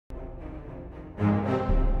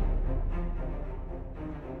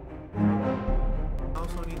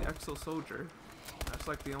Exo Soldier. That's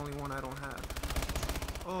like the only one I don't have.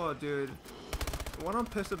 Oh, dude. What I'm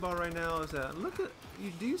pissed about right now is that, look at,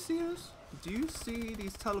 do you see this? Do you see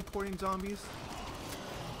these teleporting zombies?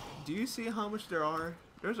 Do you see how much there are?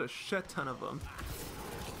 There's a shit ton of them.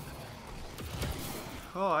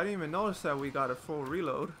 Oh, I didn't even notice that we got a full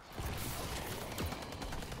reload.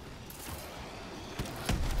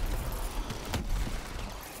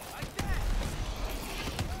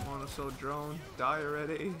 So drone, die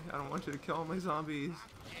already. I don't want you to kill all my zombies.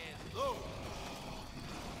 Well,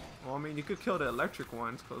 I mean, you could kill the electric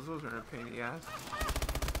ones, because those are a pain in the ass.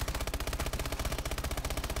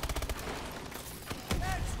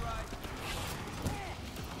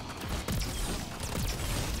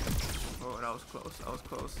 Oh, that was close. That was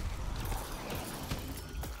close.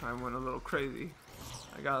 I went a little crazy.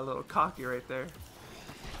 I got a little cocky right there.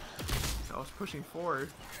 I was pushing forward.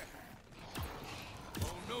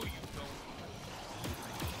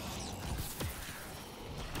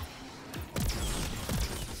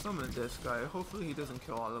 Summon this guy. Hopefully he doesn't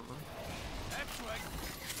kill all of them. That's right.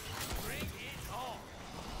 Bring it on.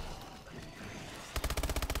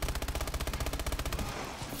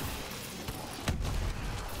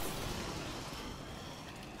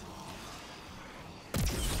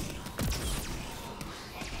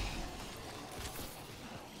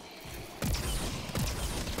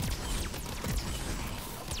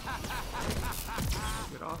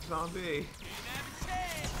 Get off, zombie.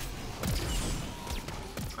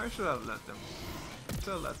 I should have let them.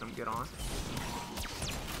 Get on. I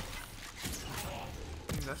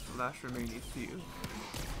think that's the last remaining few.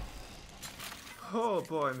 Oh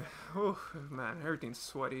boy, oh man, everything's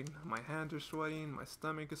sweating. My hands are sweating. My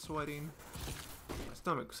stomach is sweating. My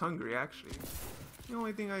stomach's hungry actually. The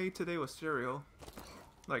only thing I ate today was cereal,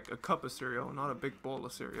 like a cup of cereal, not a big bowl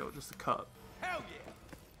of cereal, just a cup. Hell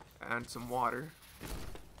yeah! And some water.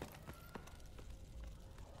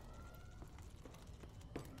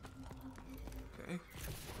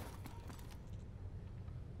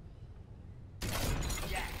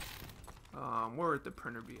 Where would the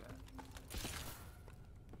printer be at?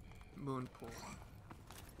 Moon pool.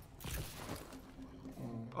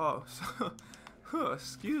 Oh, so,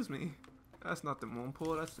 excuse me. That's not the moon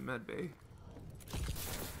pool, that's the med bay.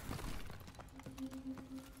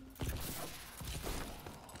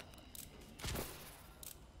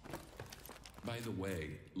 By the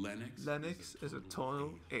way, Lennox is a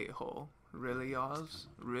total a-hole. Really, Oz?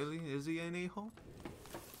 Really? Is he an a-hole?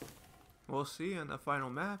 We'll see on the final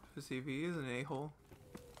map to see if he is an a-hole.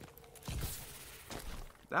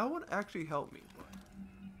 That would actually help me, but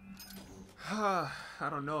I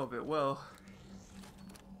don't know if it will.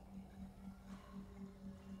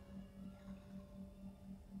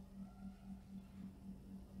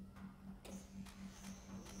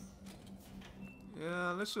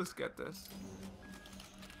 Yeah, let's just get this.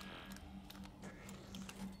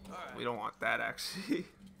 We don't want that actually.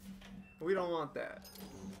 We don't want that.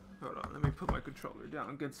 Hold on, let me put my controller down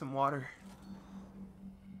and get some water.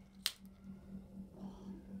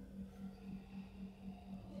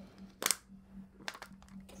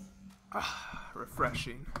 Ah,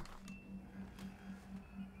 refreshing.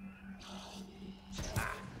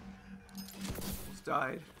 Almost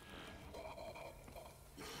died.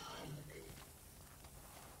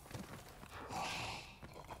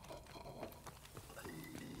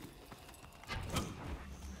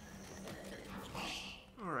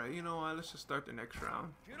 Alright, you know what? Let's just start the next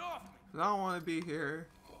round. Get off me! 'Cause I don't want to be here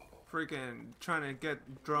freaking trying to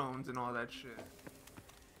get drones and all that shit.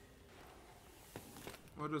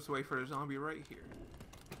 We'll just wait for the zombie right here.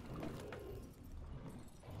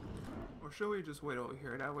 Or should we just wait over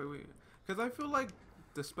here? That way we... Because I feel like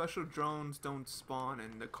the special drones don't spawn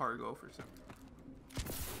in the cargo for something.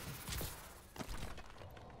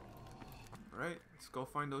 Alright, let's go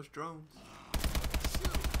find those drones.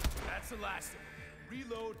 That's the last of it.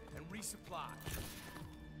 Reload and resupply.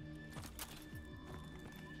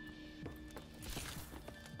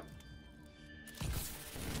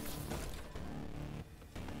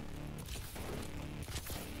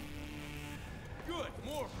 Good,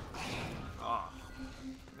 more. Ah,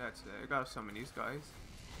 that's it. I gotta summon these guys.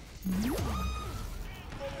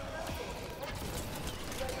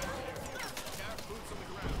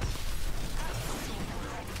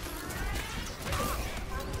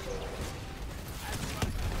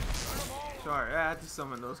 Sorry, I had to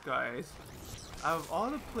summon those guys. Out of all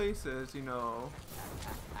the places, you know,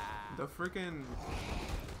 the freaking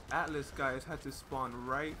Atlas guys had to spawn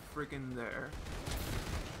right freaking there.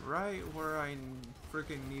 Right where I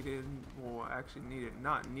freaking needed, well actually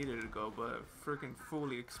not needed to go, but freaking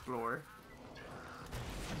fully explore.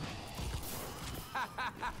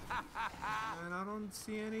 And I don't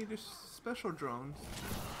see any just special drones.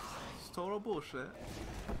 It's total bullshit.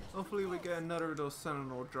 Hopefully we get another of those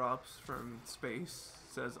Sentinel drops from space,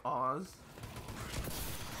 says Oz.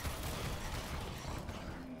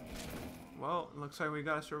 Well, looks like we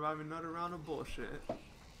gotta survive another round of bullshit.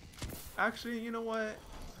 Actually, you know what?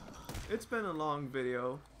 It's been a long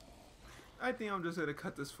video. I think I'm just gonna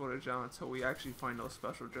cut this footage out until we actually find those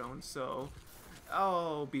special drones, so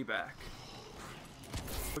I'll be back.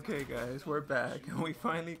 Okay guys, we're back, and we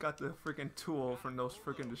finally got the freaking tool from those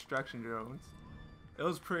freaking distraction drones. It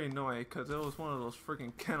was pretty annoying because it was one of those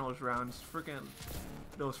freaking kennels rounds.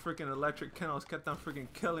 Those freaking electric kennels kept on freaking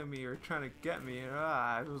killing me or trying to get me.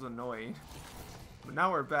 It was annoying. But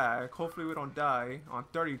now we're back. Hopefully we don't die on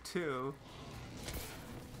 32.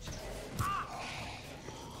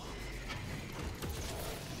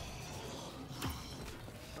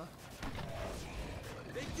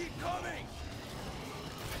 They keep coming!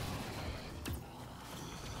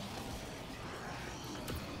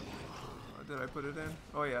 Did I put it in?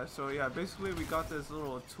 Oh yeah, so yeah, basically we got this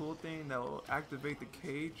little tool thing that will activate the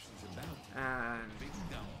cage, and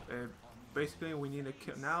basically we need to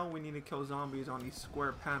kill, now we need to kill zombies on these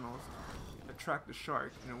square panels, attract the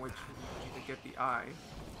shark, in which we need to get the eye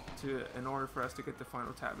in order for us to get the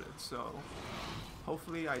final tablet. So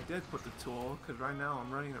hopefully I did put the tool, because right now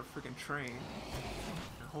I'm running a freaking train,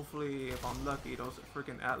 and hopefully if I'm lucky those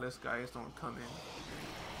freaking Atlas guys don't come in.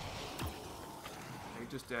 He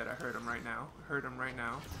just did. I heard him right now. I heard him right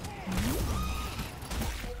now.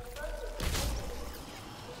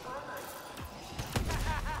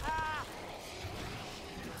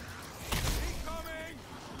 Incoming!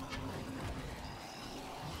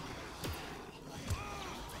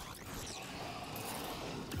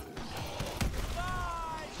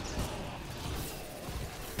 Bye!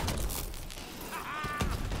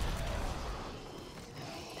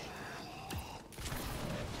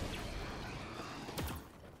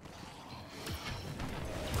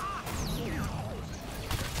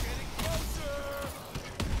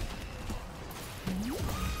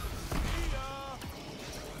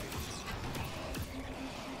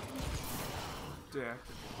 Yeah.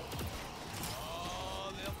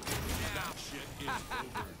 Oh, they'll get me now. That shit is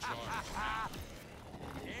overcharged.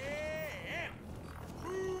 Yeah!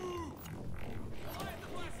 Woo!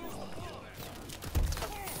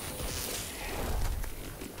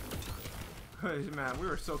 Hey, man, we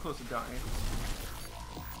were so close to dying.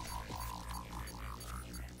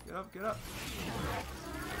 Get up, get up.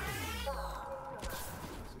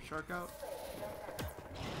 Is the shark out?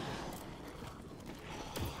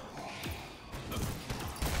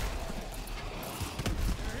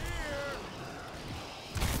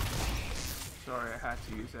 Sorry, I had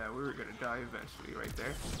to use that. We were gonna die eventually right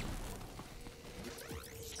there.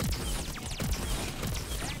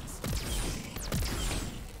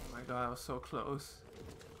 Oh my god, I was so close.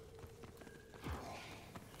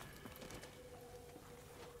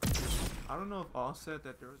 I don't know if all said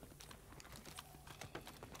that there was...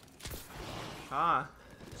 Ah!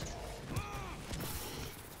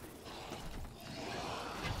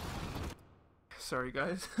 Sorry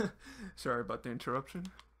guys. Sorry about the interruption.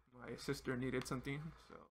 My sister needed something,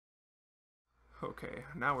 so... Okay,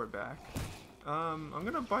 now we're back. I'm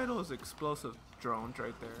gonna buy those explosive drones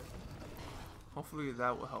right there. Hopefully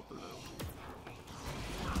that will help a little.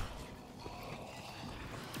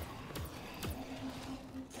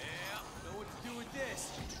 Yeah, know what to do with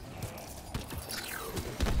this.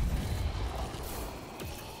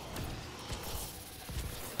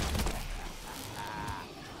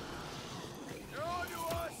 They're on to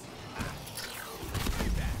us!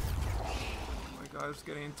 Oh my god, it's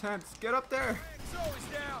getting intense. Get up there! It's always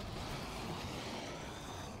down!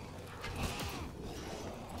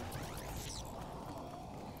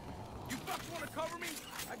 You fucks wanna cover me?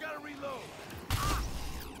 I gotta reload.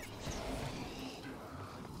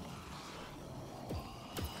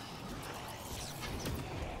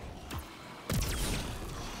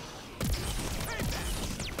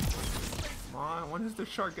 Come on, when is the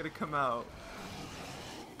shark gonna come out?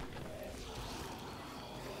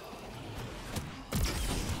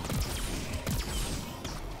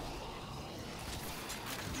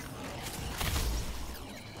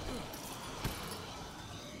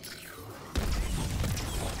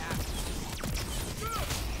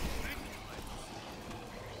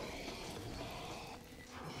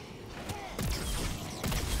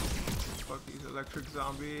 Fuck these electric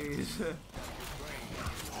zombies.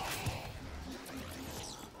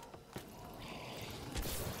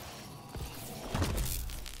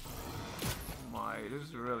 My, this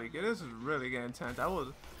is really good. This is really getting intense. I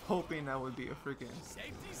was hoping that would be a freaking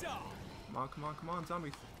Safety's off. Come on, come on, come on,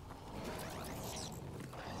 zombies.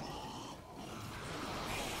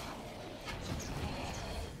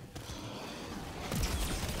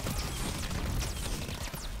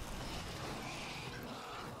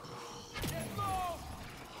 Get low!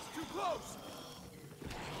 It's too close!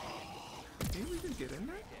 Can we even get in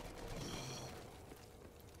there?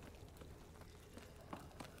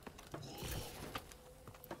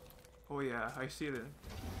 Oh yeah, I see it.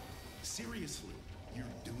 Seriously, you're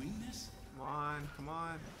doing this? Come on, come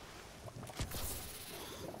on.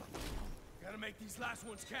 Gotta make these last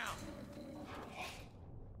ones count.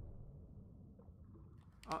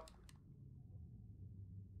 Oh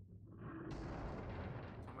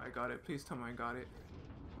my, I got it. Please tell me I got it.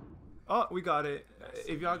 Oh, we got it.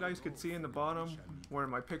 If y'all guys could see in the bottom where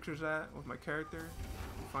my picture's at with my character,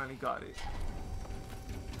 we finally got it.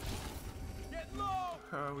 Get low!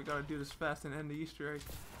 We gotta do this fast and end the Easter egg.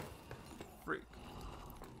 Freak.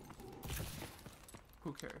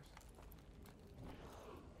 Who cares?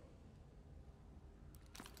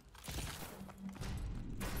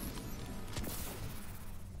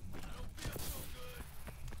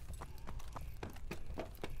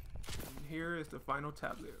 And here is the final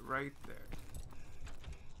tablet right there.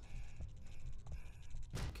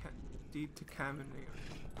 Decontaminate.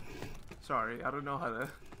 Sorry, I don't know how to.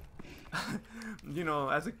 You know,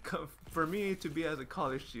 as a for me to be as a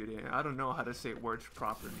college student, I don't know how to say words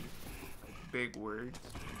properly, like big words.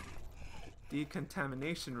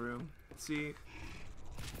 Decontamination room. See,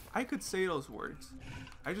 I could say those words.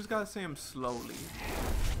 I just gotta say them slowly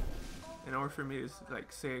in order for me to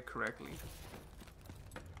like say it correctly.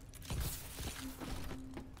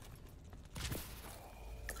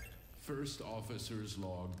 First officer's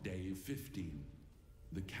log, day 15.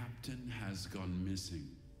 The captain has gone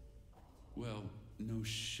missing. Well, no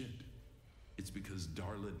shit. It's because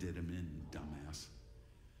Darla did him in, dumbass.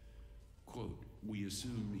 Quote, we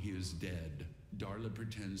assume he is dead. Darla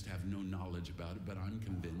pretends to have no knowledge about it, but I'm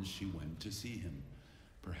convinced she went to see him.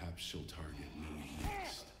 Perhaps she'll target me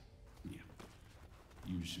next. Yeah.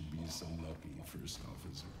 You should be so lucky, First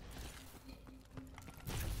Officer.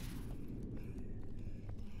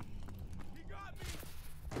 He got me!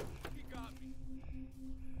 He got me!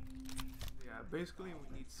 Yeah, basically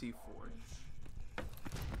we need C4.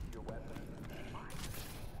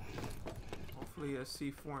 Hopefully a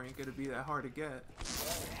C4 ain't gonna be that hard to get.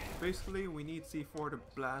 Basically we need C4 to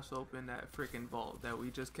blast open that freaking vault that we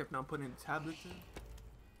just kept on putting tablets in.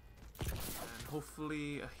 And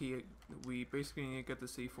hopefully we basically need to get the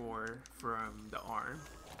C4 from the arm.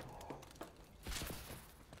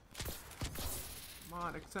 Come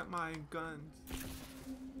on, accept my guns.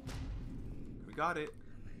 We got it.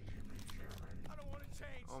 I don't want to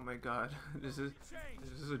change! Oh my god, this is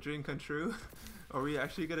a dream come true. Are we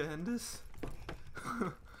actually gonna end this?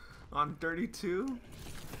 On 32?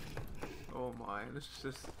 Oh my, let's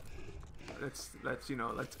you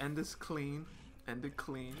know, let's end this clean. End it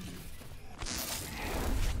clean. It is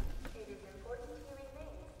important you remain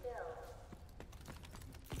still.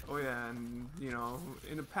 Oh yeah, and you know,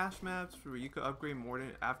 in the past maps where you could upgrade more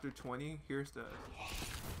than after 20, here's the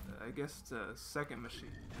I guess the second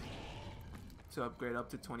machine to upgrade up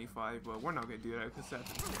to 25, but we're not gonna do that because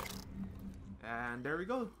that's. And there we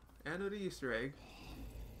go, end of the Easter egg.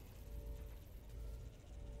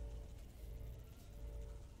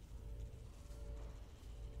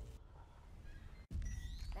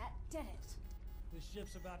 That did it. This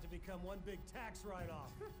ship's about to become one big tax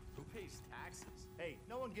write-off. Who pays taxes? Hey,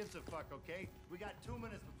 no one gives a fuck, okay? We got 2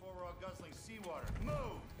 minutes before we're all guzzling seawater.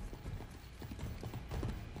 Move!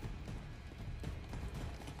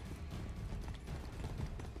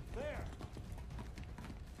 There!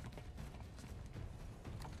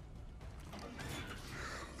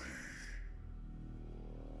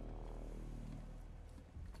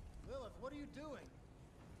 Lilith, what are you doing?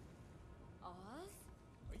 Oz?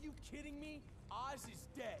 Are you kidding me? Oz is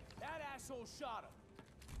dead. That asshole shot him.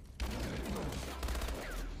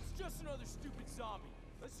 It's just another stupid zombie.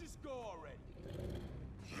 Let's just go already.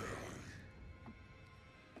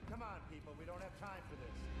 Come on, people, we don't have time for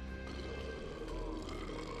this.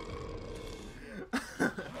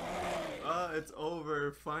 It's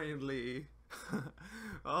over finally.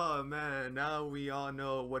 Oh man, now we all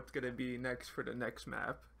know what's gonna be next for the next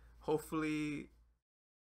map. Hopefully,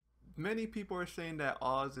 many people are saying that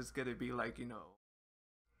Oz is gonna be like, you know,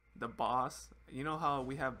 the boss. You know how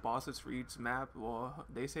we have bosses for each map? Well,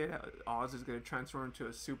 they say that Oz is gonna transform into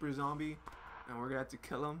a super zombie and we're gonna have to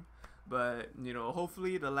kill him. But, you know,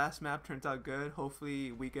 hopefully the last map turns out good.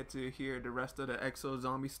 Hopefully we get to hear the rest of the Exo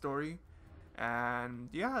zombie story. And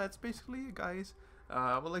yeah, that's basically it, guys.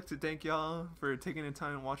 I would like to thank y'all for taking the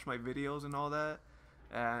time to watch my videos and all that.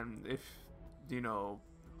 And if, you know,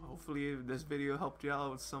 hopefully this video helped you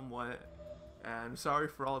out somewhat. And sorry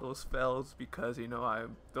for all those fails, because, you know,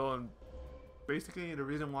 I'm doing basically the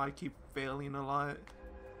reason why I keep failing a lot.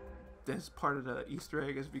 This part of the Easter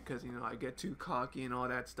egg is because, you know, I get too cocky and all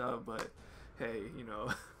that stuff. But hey, you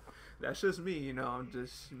know, that's just me, you know, I'm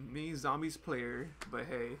just me, Zombies player. But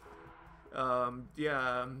hey,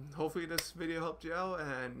 yeah, hopefully this video helped you out,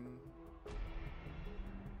 and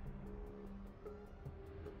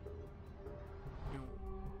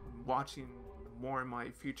watching more of my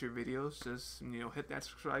future videos, just, you know, hit that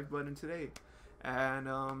subscribe button today. And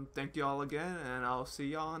thank you all again, and I'll see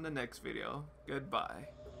y'all in the next video. Goodbye.